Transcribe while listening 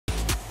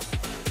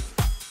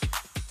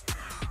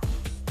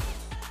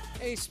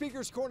A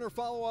Speaker's Corner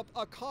follow-up,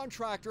 a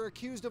contractor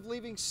accused of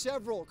leaving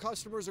several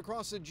customers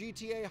across the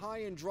GTA high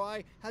and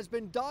dry has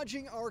been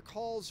dodging our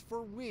calls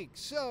for weeks.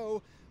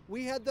 So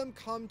we had them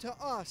come to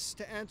us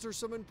to answer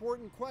some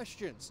important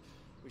questions.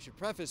 We should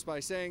preface by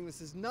saying this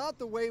is not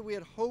the way we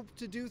had hoped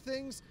to do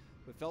things,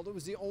 but felt it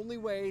was the only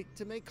way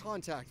to make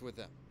contact with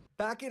them.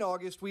 Back in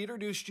August, we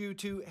introduced you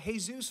to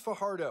Jesus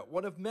Fajardo,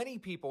 one of many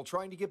people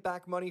trying to get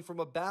back money from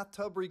a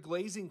bathtub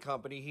reglazing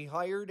company he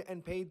hired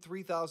and paid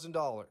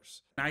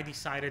 $3,000. I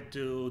decided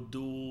to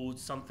do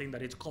something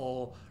that is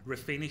called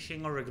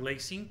refinishing or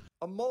reglazing.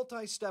 A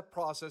multi-step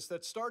process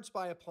that starts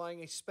by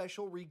applying a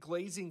special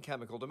reglazing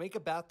chemical to make a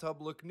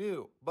bathtub look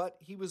new. But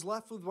he was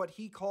left with what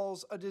he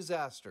calls a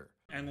disaster.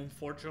 And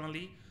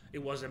unfortunately,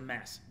 it was a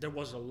mess. There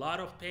was a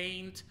lot of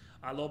paint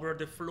all over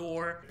the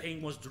floor.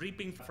 Paint was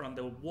dripping from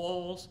the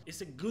walls.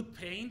 It's a good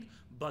paint,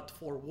 but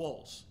for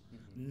walls,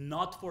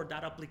 not for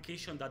that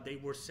application that they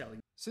were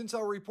selling. Since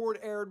our report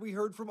aired, we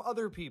heard from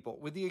other people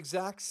with the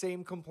exact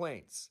same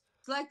complaints.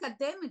 It's like a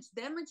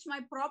damage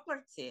my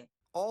property.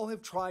 All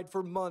have tried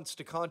for months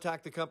to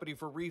contact the company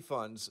for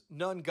refunds.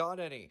 None got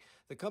any.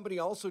 The company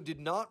also did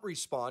not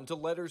respond to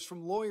letters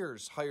from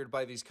lawyers hired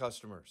by these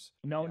customers.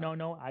 No.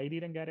 I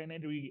didn't get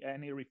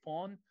any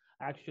refund.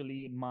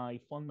 Actually, my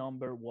phone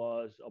number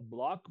was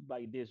blocked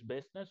by this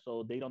business,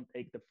 so they don't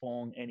take the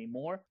phone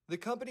anymore. The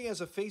company has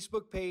a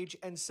Facebook page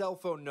and cell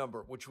phone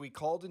number, which we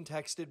called and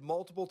texted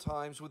multiple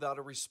times without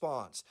a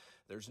response.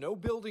 There's no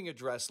building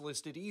address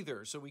listed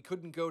either, so we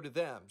couldn't go to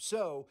them.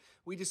 So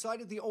we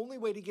decided the only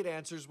way to get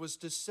answers was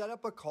to set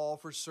up a call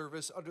for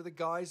service under the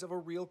guise of a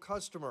real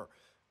customer.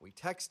 We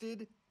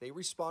texted, they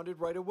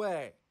responded right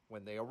away.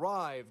 When they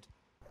arrived,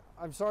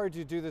 I'm sorry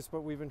to do this,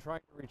 but we've been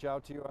trying to reach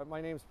out to you. My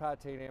name's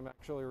Pat Taney. I'm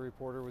actually a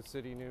reporter with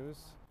CityNews.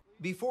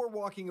 Before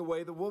walking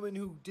away, the woman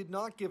who did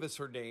not give us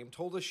her name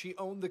told us she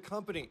owned the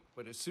company.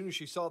 But as soon as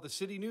she saw the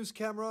CityNews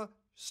camera,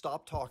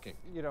 stopped talking.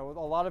 You know, a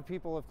lot of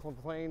people have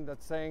complained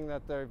that saying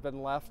that they've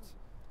been left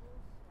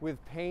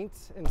with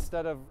paint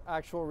instead of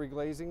actual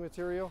reglazing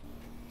material.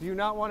 Do you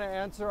not want to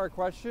answer our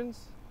questions?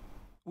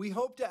 We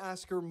hoped to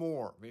ask her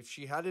more, if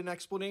she had an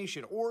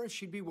explanation or if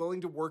she'd be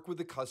willing to work with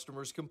the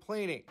customers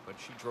complaining, but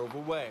she drove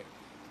away.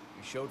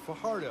 We showed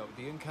Fajardo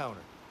the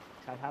encounter.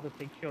 I have a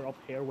picture of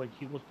her when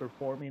she was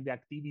performing the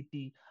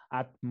activity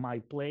at my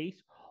place.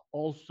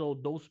 Also,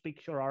 those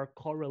pictures are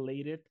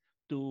correlated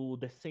to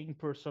the same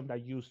person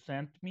that you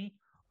sent me.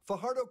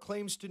 Fajardo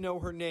claims to know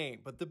her name,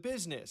 but the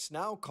business,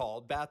 now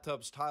called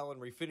Bathtubs Tile and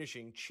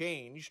Refinishing,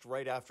 changed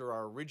right after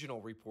our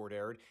original report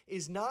aired,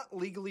 is not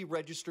legally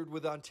registered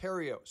with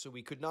Ontario, so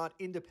we could not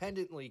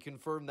independently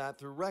confirm that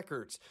through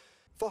records.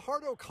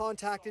 Fajardo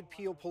contacted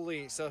Peel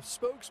Police. A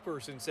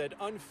spokesperson said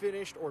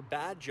unfinished or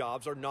bad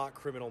jobs are not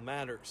criminal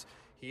matters.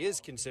 He is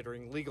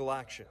considering legal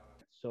action.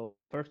 So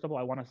first of all,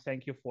 I want to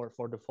thank you for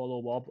the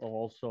follow-up,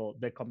 also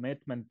the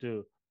commitment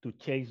to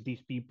chase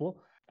these people.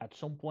 At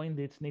some point,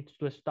 this needs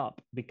to stop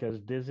because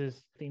this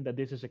is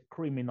a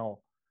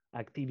criminal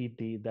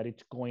activity that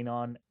it's going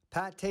on.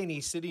 Pat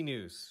Taney, City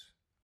News.